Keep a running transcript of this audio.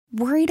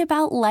Worried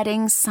about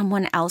letting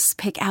someone else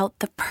pick out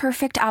the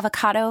perfect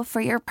avocado for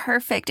your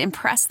perfect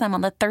impress them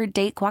on the third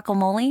date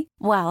guacamole?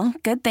 Well,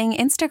 good thing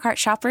Instacart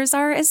shoppers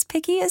are as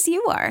picky as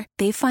you are.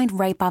 They find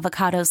ripe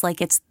avocados like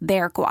it's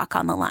their guac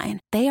on the line.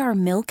 They are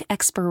milk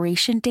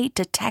expiration date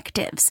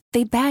detectives.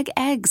 They bag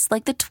eggs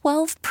like the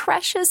 12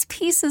 precious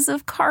pieces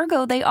of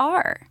cargo they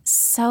are.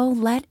 So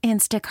let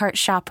Instacart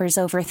shoppers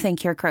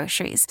overthink your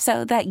groceries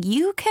so that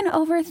you can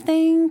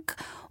overthink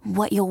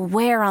what you'll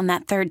wear on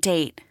that third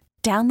date.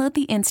 Download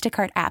the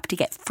Instacart app to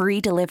get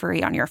free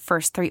delivery on your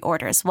first 3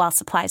 orders while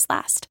supplies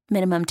last.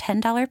 Minimum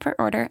 $10 per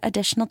order.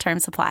 Additional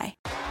terms apply.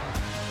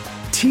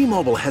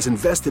 T-Mobile has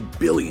invested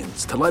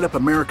billions to light up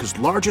America's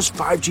largest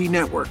 5G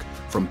network,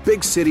 from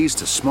big cities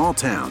to small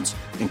towns,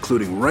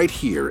 including right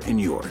here in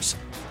yours.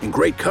 And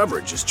great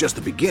coverage is just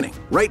the beginning.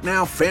 Right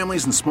now,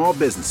 families and small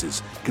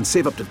businesses can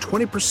save up to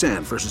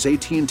 20% versus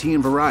AT&T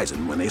and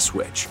Verizon when they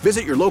switch.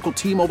 Visit your local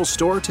T-Mobile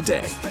store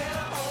today.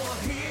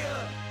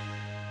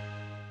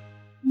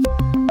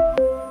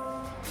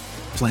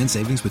 Plan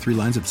savings with 3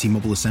 lines of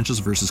T-Mobile Essentials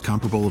versus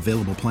comparable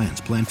available plans.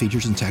 Plan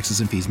features and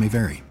taxes and fees may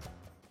vary.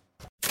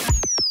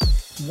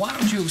 Why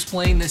don't you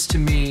explain this to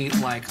me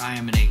like I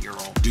am an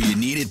 8-year-old? Do you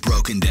need it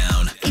broken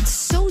down? It's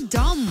so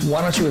dumb.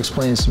 Why don't you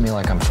explain this to me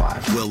like I'm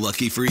 5? Well,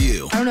 lucky for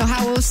you. I don't know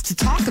how else to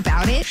talk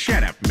about it.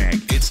 Shut up, Meg.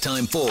 It's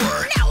time for...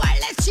 Now I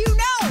let you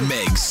know.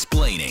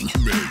 Meg-splaining.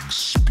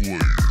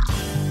 Meg-splain.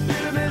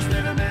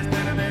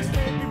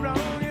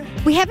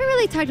 We haven't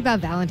really talked about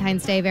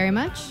Valentine's Day very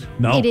much.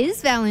 No. It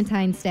is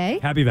Valentine's Day.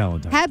 Happy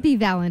Valentine's. Happy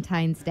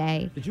Valentine's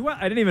Day. Did you?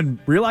 I didn't even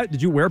realize.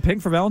 Did you wear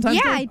pink for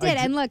Valentine's Day? Yeah, I did.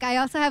 And look, I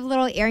also have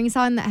little earrings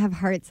on that have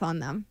hearts on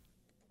them.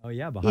 Oh,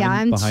 yeah.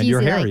 Behind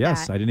your hair. Like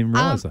yes. that. I didn't even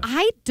realize that.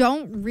 I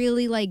don't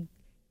really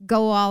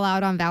go all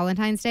out on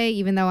Valentine's Day,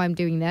 even though I'm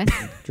doing this.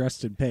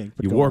 Dressed in pink.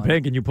 You wore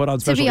pink and you put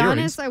on special earrings.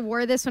 earrings. To be honest, I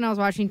wore this when I was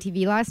watching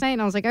TV last night,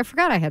 and I was like, I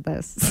forgot I had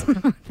this.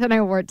 Then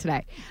I wore it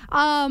today.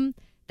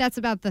 That's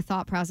about the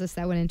thought process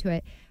that went into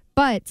it.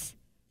 But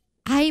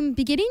I'm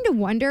beginning to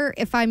wonder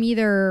if I'm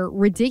either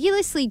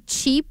ridiculously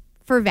cheap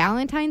for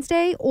Valentine's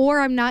Day or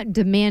I'm not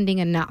demanding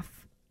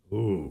enough.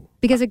 Ooh.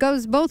 Because it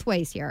goes both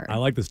ways here. I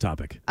like this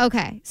topic.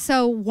 Okay.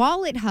 So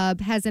Wallet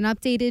Hub has an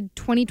updated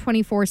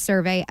 2024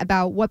 survey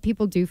about what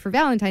people do for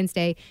Valentine's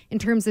Day in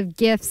terms of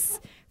gifts,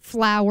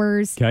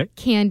 flowers,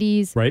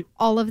 candies,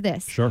 all of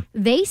this. Sure.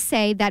 They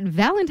say that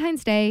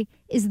Valentine's Day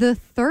is the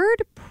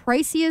 3rd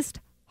priciest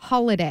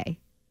holiday.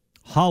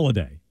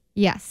 Holiday.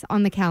 Yes,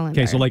 on the calendar.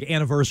 Okay, so like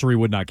anniversary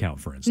would not count,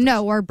 for instance.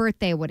 No, or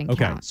birthday wouldn't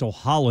count. Okay, so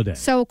holiday.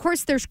 So, of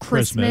course, there's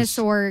Christmas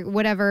or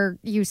whatever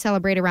you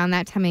celebrate around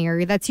that time of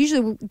year. That's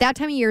usually, that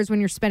time of year is when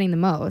you're spending the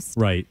most.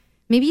 Right.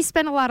 Maybe you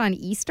spend a lot on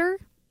Easter,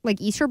 like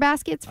Easter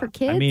baskets for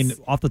kids. I mean,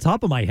 off the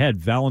top of my head,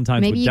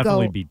 Valentine's would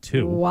definitely be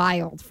 2.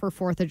 Wild for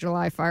 4th of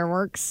July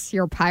fireworks.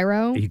 Your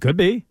pyro. He could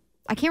be.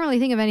 I can't really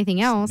think of anything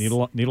else. Need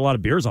a lot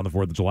of beers on the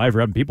 4th of July if you're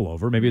having people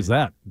over. Maybe it's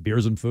that.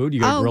 Beers and food. You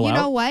got to grill out. Oh,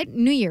 you know what?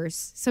 New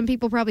Year's. Some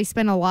people probably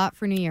spend a lot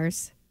for New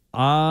Year's.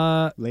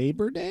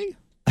 Labor Day?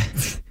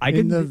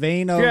 In the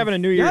vein of... If you're having a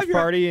New Year's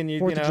party and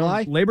you 4th of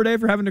July? Labor Day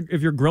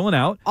if you're grilling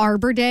out.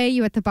 Arbor Day,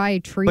 you have to buy a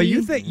tree. But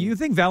you think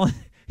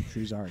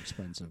Trees are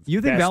expensive.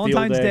 You think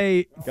Valentine's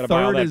Day Gotta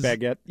buy all 3rd that is...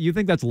 baguette. You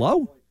think that's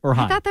low or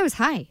high? I thought that was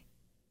high.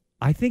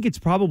 I think it's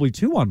probably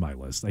 2 on my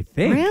list. I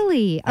think.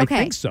 Really? Okay. I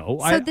think so.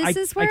 So this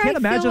is where I can't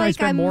imagine feel like I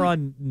spend more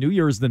on New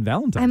Year's than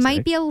Valentine's I Day.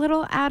 might be a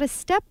little out of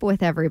step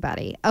with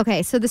everybody.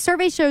 Okay, so the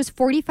survey shows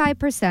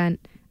 45%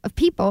 of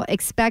people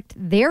expect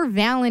their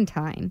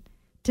Valentine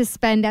to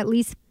spend at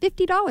least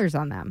 $50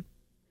 on them.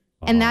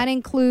 And that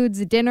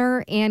includes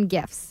dinner and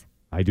gifts.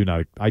 I do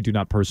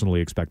not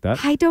personally expect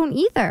that. I don't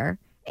either.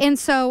 And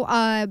so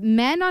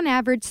men on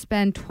average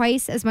spend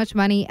twice as much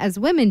money as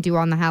women do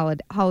on the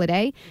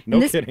holiday. No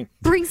and this kidding.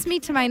 Brings me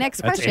to my next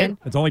question.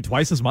 It's only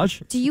twice as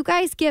much? Do you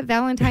guys get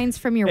Valentines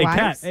from your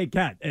wives? Hey,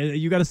 Kat,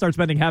 you got to start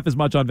spending half as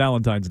much on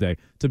Valentine's Day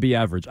to be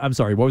average. I'm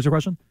sorry, what was your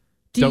question?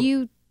 Do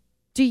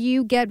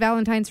you get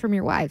Valentines from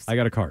your wives? I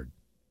got a card.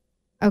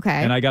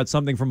 Okay. And I got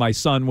something from my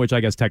son, which I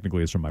guess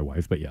technically is from my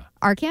wife, but yeah.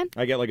 Arcan?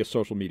 I get like a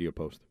social media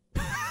post.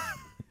 You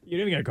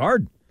didn't even get a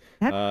card?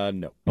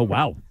 No. Oh,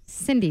 wow.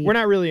 Cindy. We're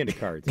not really into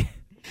cards.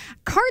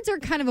 Cards are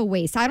kind of a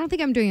waste. I don't think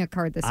I'm doing a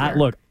card this year.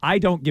 Look, I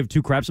don't give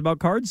 2 craps about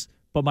cards,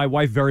 but my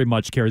wife very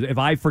much cares. If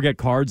I forget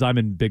cards, I'm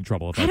in big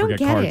trouble if I forget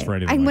cards for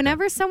anything.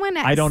 Whenever someone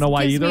I don't know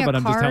why gives either, me a but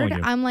I'm just card,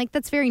 telling you. I'm like,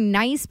 that's very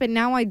nice, but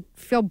now I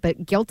feel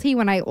guilty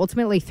when I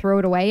ultimately throw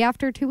it away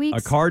after 2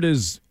 weeks. A card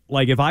is,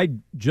 like, if I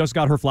just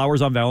got her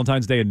flowers on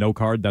Valentine's Day and no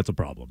card, that's a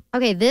problem.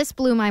 Okay, this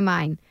blew my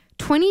mind.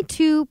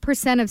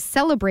 22% of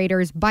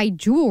celebrators buy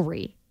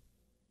jewelry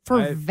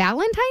for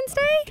Valentine's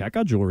Day? Kat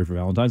got jewelry for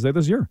Valentine's Day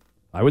this year.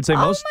 I would say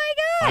most. Oh,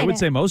 my God. I would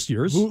say most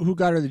years. Who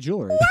got her the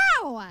jewelry?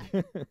 Wow.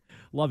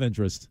 Love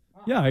interest.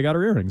 Yeah, I got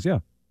her earrings, yeah.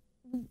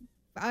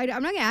 I'm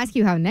not going to ask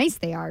you how nice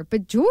they are,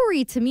 but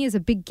jewelry to me is a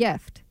big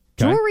gift.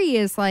 Okay. Jewelry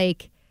is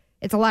like,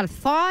 it's a lot of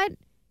thought.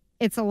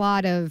 It's a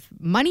lot of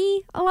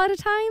money a lot of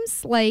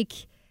times.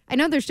 I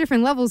know there's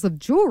different levels of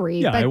jewelry.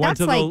 Yeah, but I went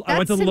to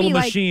the little me,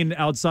 machine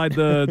outside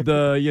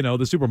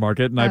the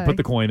supermarket, and I put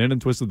the coin in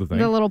and twisted the thing.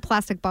 The little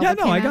plastic bubble. Yeah,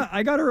 no,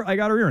 I got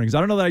her earrings. I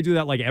don't know that I do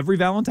that like every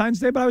Valentine's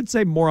Day, but I would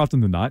say more often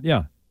than not.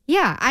 Yeah.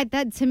 Yeah,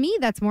 that to me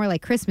that's more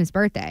like Christmas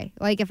birthday.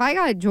 Like if I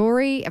get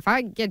jewelry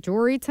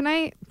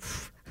tonight,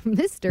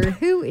 Mr.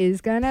 Who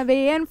is gonna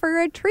be in for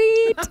a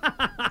treat.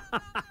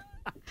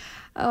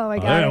 Oh my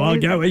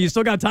God! Well, you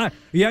still got time.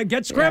 Yeah,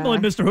 get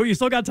scrambling, Mr. Who. You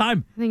still got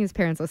time. I think his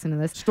parents listen to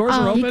this. Stores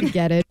are open. He could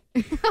get it.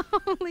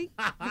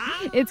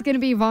 It's gonna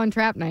be Von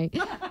Trapp night.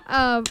 Hey,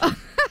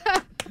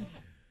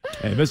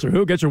 Mr.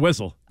 Who, get your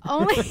whistle.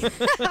 Only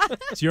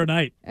it's your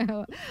night.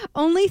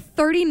 Only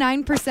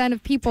 39%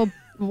 of people.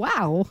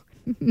 Wow.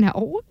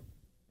 No.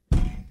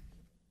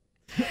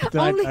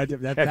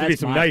 That has to be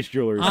some nice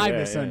jewelry. I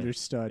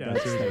misunderstood.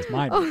 That's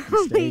my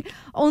mistake.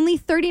 Only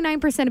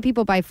 39% of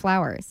people buy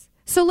flowers.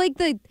 So like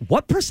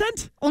what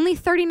percent? Only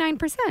 39%.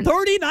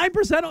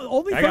 39%?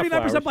 Only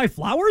 39% buy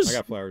flowers? I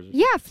got flowers.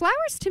 Yeah,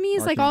 flowers to me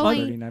is like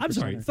only. I'm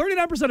sorry,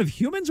 39% of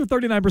humans or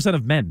 39%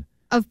 of men?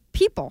 Of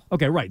people.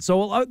 Okay, right.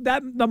 So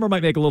that number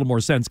might make a little more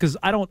sense because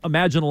I don't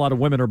imagine a lot of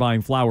women are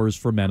buying flowers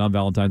for men on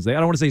Valentine's Day. I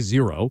don't want to say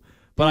zero,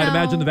 but I'd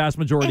imagine the vast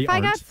majority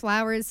aren't. If I got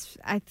flowers,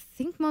 I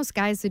think most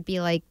guys would be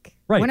like,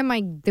 right. What am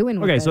I doing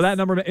with this? So that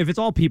number, if it's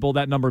all people,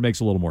 that number makes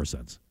a little more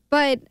sense.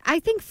 But I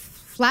think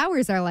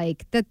flowers are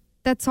like,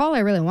 that's all I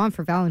really want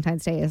for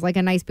Valentine's Day is like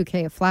a nice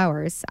bouquet of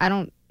flowers. I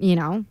don't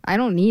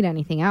need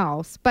anything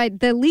else. But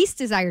the least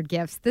desired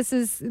gifts, this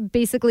is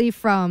basically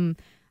from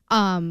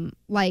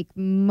like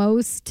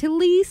most to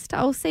least,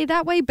 I'll say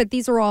that way, but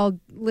these are all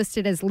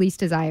listed as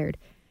least desired.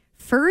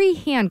 Furry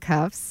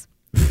handcuffs,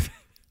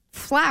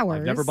 flowers.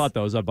 I've never bought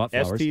those. I bought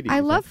flowers. STDs.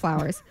 I love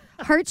flowers.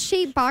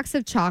 Heart-shaped box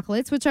of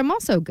chocolates, which I'm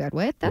also good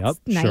with. That's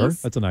nice. Sure.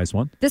 That's a nice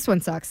one. This one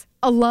sucks.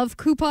 A love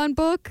coupon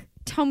book.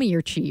 Tell me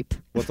you're cheap.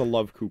 What's a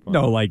love coupon?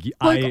 No, like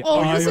I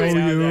owe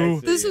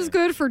you. This is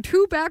good for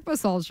 2 back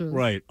massages.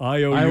 Right.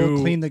 I owe you. I will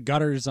clean the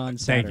gutters on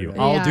Saturday. Thank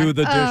you. I'll do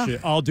the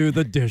dishes. I'll do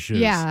the dishes.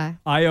 Yeah.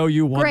 I owe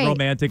you one Great.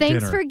 romantic Thanks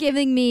dinner. for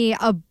giving me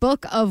a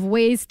book of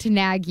ways to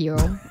nag you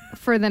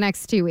for the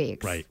next 2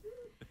 weeks. Right.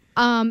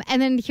 And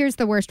then here's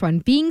the worst one.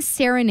 Being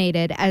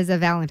serenaded as a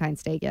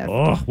Valentine's Day gift.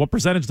 Oh, what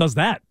percentage does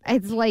that?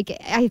 It's like,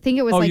 I think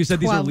it was like you said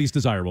 12, these are least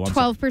desirable.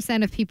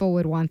 12% of people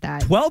would want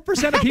that.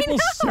 12% of people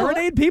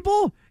serenade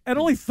people? And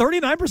only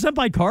 39%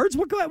 buy cards?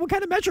 What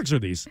kind of metrics are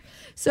these?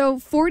 So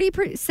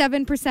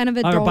 47% of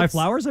adults... buy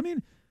flowers, I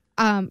mean?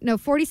 No,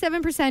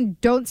 47%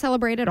 don't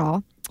celebrate at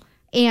all.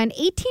 And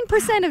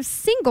 18% of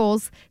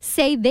singles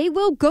say they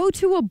will go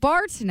to a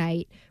bar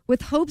tonight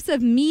with hopes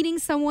of meeting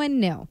someone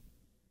new.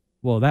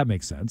 Well, that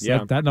makes sense.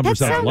 Yeah. That number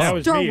sounds low. That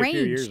was me a few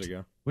deranged. years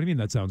ago. What do you mean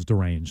that sounds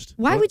deranged?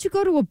 Why would you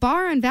go to a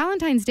bar on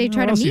Valentine's Day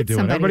trying to What else are you meet doing?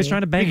 somebody? Everybody's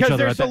trying to bang each Because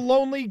other. there's a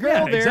lonely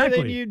girl there,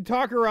 exactly. then you'd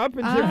talk her up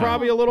and she's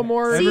probably a little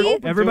more See,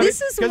 open to it.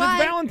 this is why.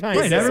 It's Valentine's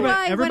Right, Day. This is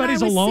why everybody's when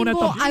I was alone at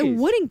single, the- I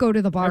wouldn't go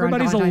to the bar.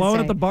 Everybody's on Valentine's alone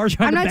Day. at the bar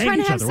trying I'm to not bang trying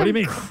to each have other. some What do you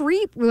mean?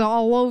 creep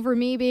all over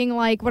me, being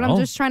like, "What? I'm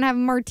just trying to have a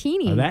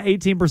martini." That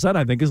 18%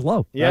 I think is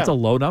low. Yeah. That's a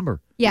low number.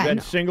 Yeah, You've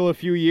been single a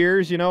few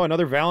years,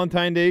 another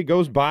Valentine's Day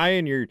goes by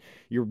and you're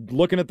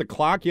looking at the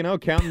clock,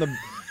 counting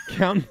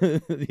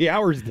the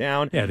hours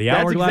down. Yeah, the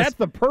hourglass. That's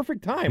the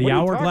perfect time. The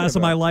hourglass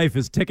of my life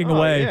is ticking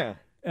away, yeah.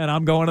 and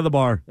I'm going to the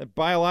bar. That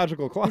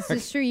biological clock. this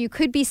is true. You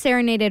could be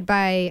serenaded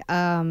by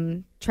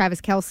Travis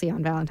Kelce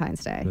on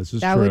Valentine's Day. This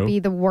is that true. would be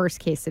the worst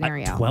case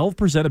scenario.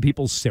 12% of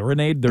people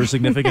serenade their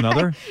significant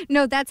other?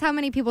 No, that's how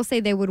many people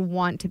say they would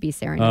want to be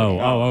serenaded.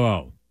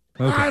 Oh.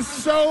 Okay. I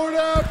sold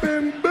up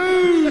in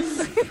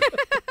booze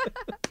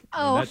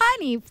Oh,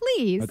 honey,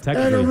 please. That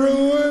and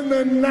ruined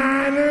the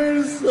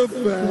Niners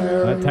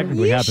affair. That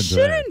technically You happened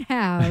today. shouldn't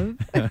have.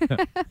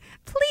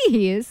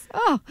 Please.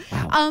 Oh.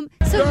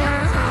 So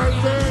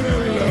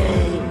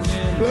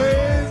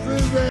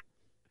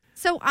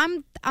So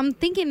I'm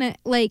thinking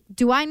like,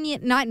 do I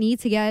not need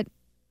to get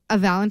a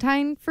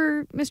Valentine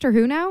for Mr.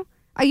 Who now?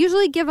 I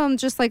usually give him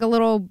just like a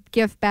little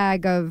gift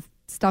bag of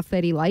stuff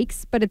that he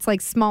likes, but it's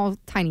like small,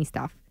 tiny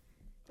stuff.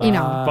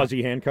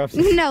 Fuzzy handcuffs.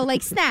 No,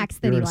 like snacks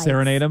that You're he going to likes.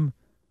 serenade him?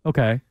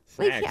 Okay.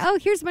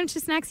 Like, here's a bunch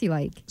of snacks you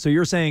like. So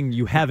you're saying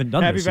you haven't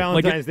done Happy this?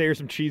 Valentine's Day or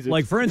some cheeses.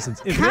 Like, for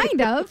instance,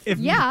 Kind of,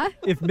 yeah.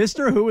 If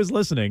Mr. Who is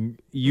listening,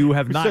 you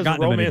have not says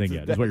gotten him romance anything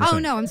is yet, is what you're Oh,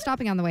 saying. no, I'm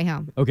stopping on the way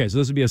home. Okay, so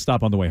this would be a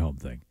stop on the way home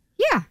thing.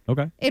 Yeah.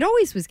 Okay. It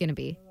always was going to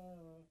be.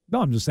 No,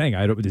 I'm just saying,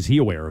 is he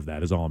aware of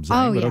that is all I'm saying.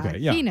 Oh, but yeah. okay,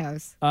 yeah. He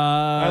knows.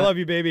 I love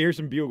you, baby. Here's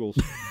some bugles.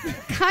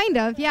 Kind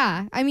of,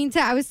 yeah. I mean,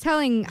 I was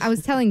telling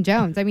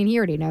Jones. I mean, he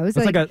already knows.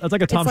 That's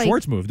like a Tom it's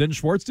Schwartz move. Didn't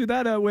Schwartz do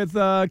that with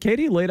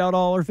Katie? Laid out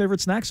all her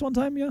favorite snacks one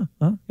time? Yeah.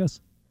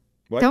 Yes.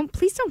 What?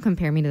 Please don't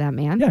compare me to that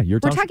man. Yeah, We're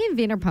Tom- talking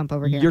Vanderpump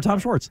over here. You're Tom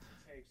Schwartz.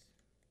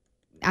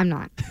 I'm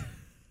not.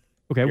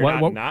 Okay, You're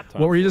what not Tom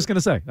what were you just going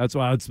to say? That's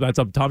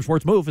a Tom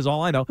Schwartz move is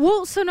all I know.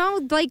 Well, so now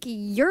like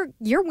your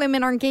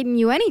women aren't getting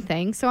you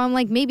anything, so I'm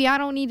like maybe I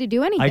don't need to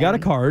do anything. I got a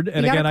card,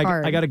 and You got again, a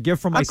card. I got a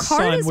gift from my A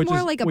card son, is which more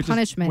is like a which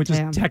punishment is to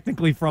him.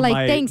 technically from like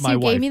my thanks, my you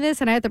wife. gave me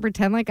this, and I have to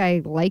pretend like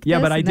I like Yeah,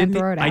 this but I and then didn't.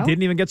 throw it I out?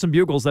 didn't even get some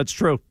bugles. That's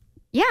true.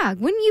 Yeah.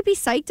 Wouldn't you be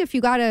psyched if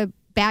you got a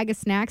bag of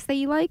snacks that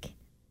you like?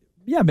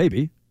 Yeah,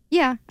 maybe.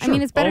 Yeah. Sure. I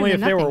mean, it's better Only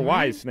than if they nothing, were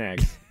right? Wise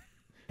snacks.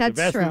 That's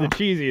the best true. and the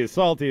cheesiest,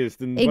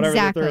 saltiest, and Exactly.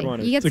 whatever the third one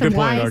is. You get It's a some good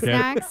point, Wise Arcade.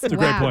 snacks. It's a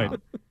great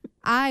point.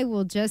 I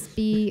will just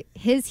be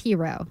his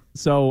hero.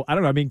 So, I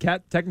don't know. I mean,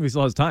 Kat technically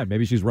still has time.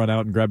 Maybe she's run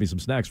out and grabbed me some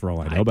snacks for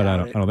all I know, but I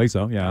don't think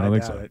so. Yeah, I don't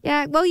think so.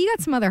 Yeah, well, you got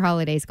some other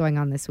holidays going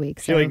on this week.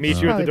 She So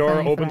meets you at the probably door,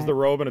 planning for opens that. the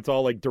robe, and it's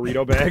all like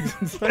Dorito bags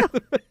inside.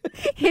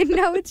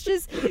 No, it's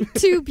just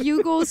 2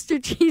 bugles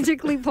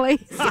strategically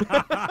placed.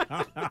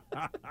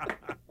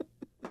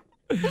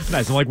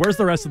 Nice. I'm like, where's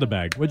the rest of the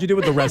bag? What'd you do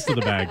with the rest of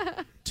the bag?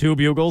 2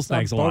 bugles?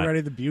 Thanks a lot.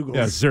 Already the bugles.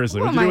 Yeah,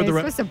 seriously. Oh, What'd am you I do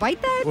with the supposed to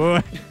bite that?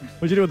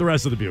 What'd you do with the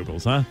rest of the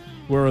bugles, huh?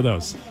 Where are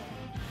those?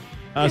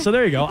 So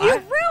there you go.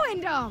 You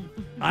ruined them.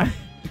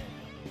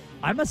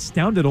 I'm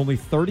astounded only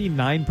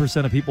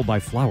 39% of people buy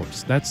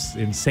flowers. That's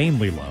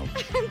insanely low.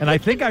 And I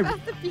think I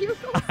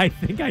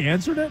think I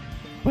answered it,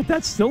 but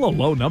that's still a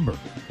low number.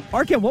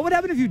 Arkin, what would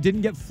happen if you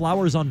didn't get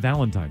flowers on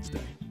Valentine's Day?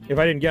 If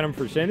I didn't get them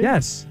for Cindy?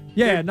 Yes.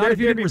 Yeah, not if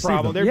you there'd didn't be receive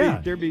problem.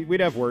 them. We'd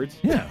have words.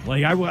 Yeah,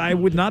 like I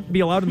would not be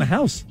allowed in the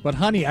house. But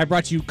honey, I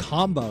brought you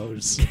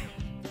combos.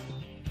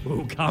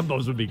 Ooh,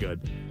 combos would be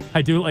good.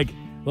 I do like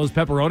those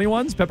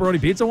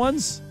pepperoni pizza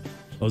ones.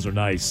 Those are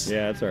nice.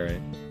 Yeah, that's all right.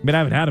 I mean, I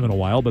haven't had them in a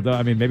while, but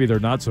I mean, maybe they're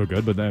not so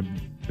good, but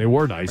they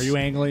were nice. Are you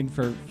angling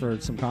for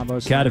some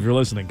combos? Kat, if you're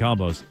listening,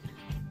 combos.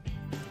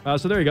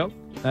 So there you go.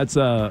 That's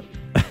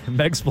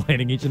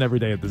Meg-splaining each and every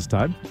day at this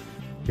time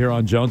here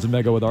on Jones and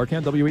Mego with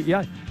Arcan,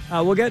 WEEI.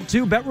 We'll get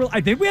to Bet Roulette. I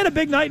think we had a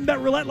big night in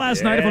Bet Roulette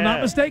last night, if I'm not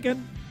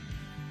mistaken.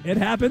 It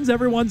happens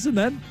every once and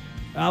then.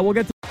 We'll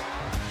get to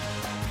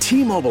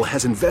T-Mobile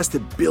has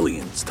invested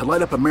billions to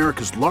light up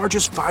America's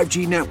largest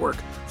 5G network,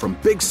 from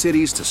big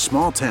cities to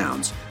small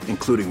towns,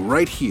 including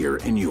right here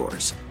in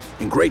yours.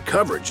 And great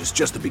coverage is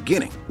just the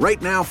beginning. Right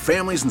now,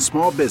 families and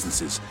small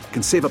businesses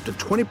can save up to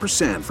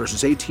 20%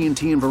 versus AT&T and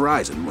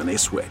Verizon when they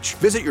switch.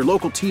 Visit your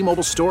local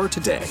T-Mobile store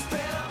today.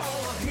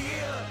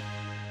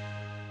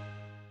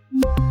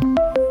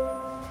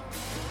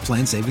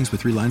 Plan savings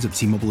with 3 lines of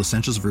T-Mobile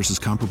Essentials versus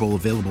comparable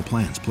available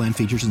plans. Plan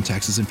features and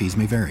taxes and fees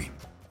may vary.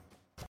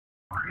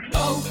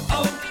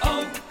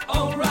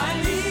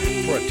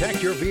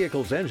 Protect your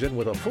vehicle's engine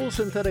with a full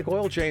synthetic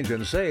oil change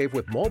and save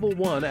with Mobile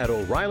One at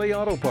O'Reilly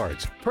Auto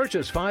Parts.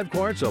 Purchase 5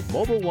 quarts of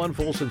Mobile One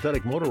full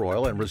synthetic motor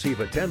oil and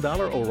receive a $10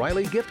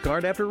 O'Reilly gift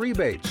card after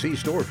rebate. See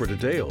store for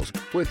details.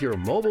 With your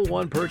Mobile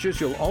One purchase,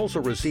 you'll also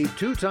receive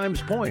 2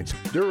 times points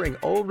during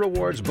O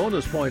Rewards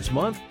Bonus Points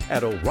Month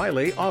at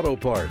O'Reilly Auto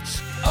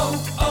Parts.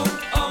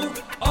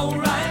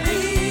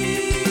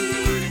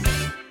 O'Reilly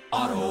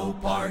Auto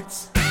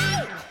Parts.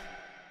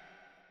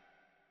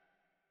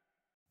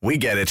 We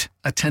get it.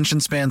 Attention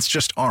spans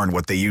just aren't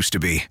what they used to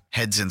be.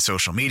 Heads in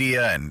social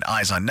media and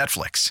eyes on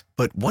Netflix.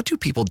 But what do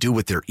people do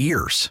with their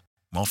ears?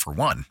 Well, for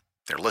one,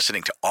 they're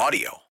listening to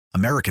audio.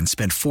 Americans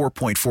spend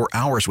 4.4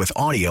 hours with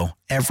audio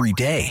every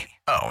day.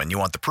 Oh, and you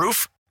want the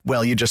proof?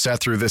 Well, you just sat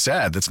through this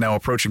ad that's now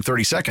approaching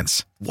 30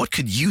 seconds. What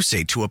could you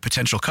say to a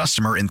potential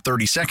customer in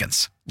 30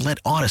 seconds? Let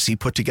Odyssey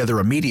put together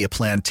a media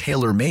plan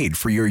tailor-made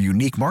for your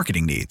unique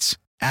marketing needs.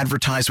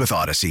 Advertise with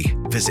Odyssey.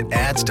 Visit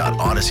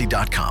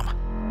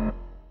ads.odyssey.com.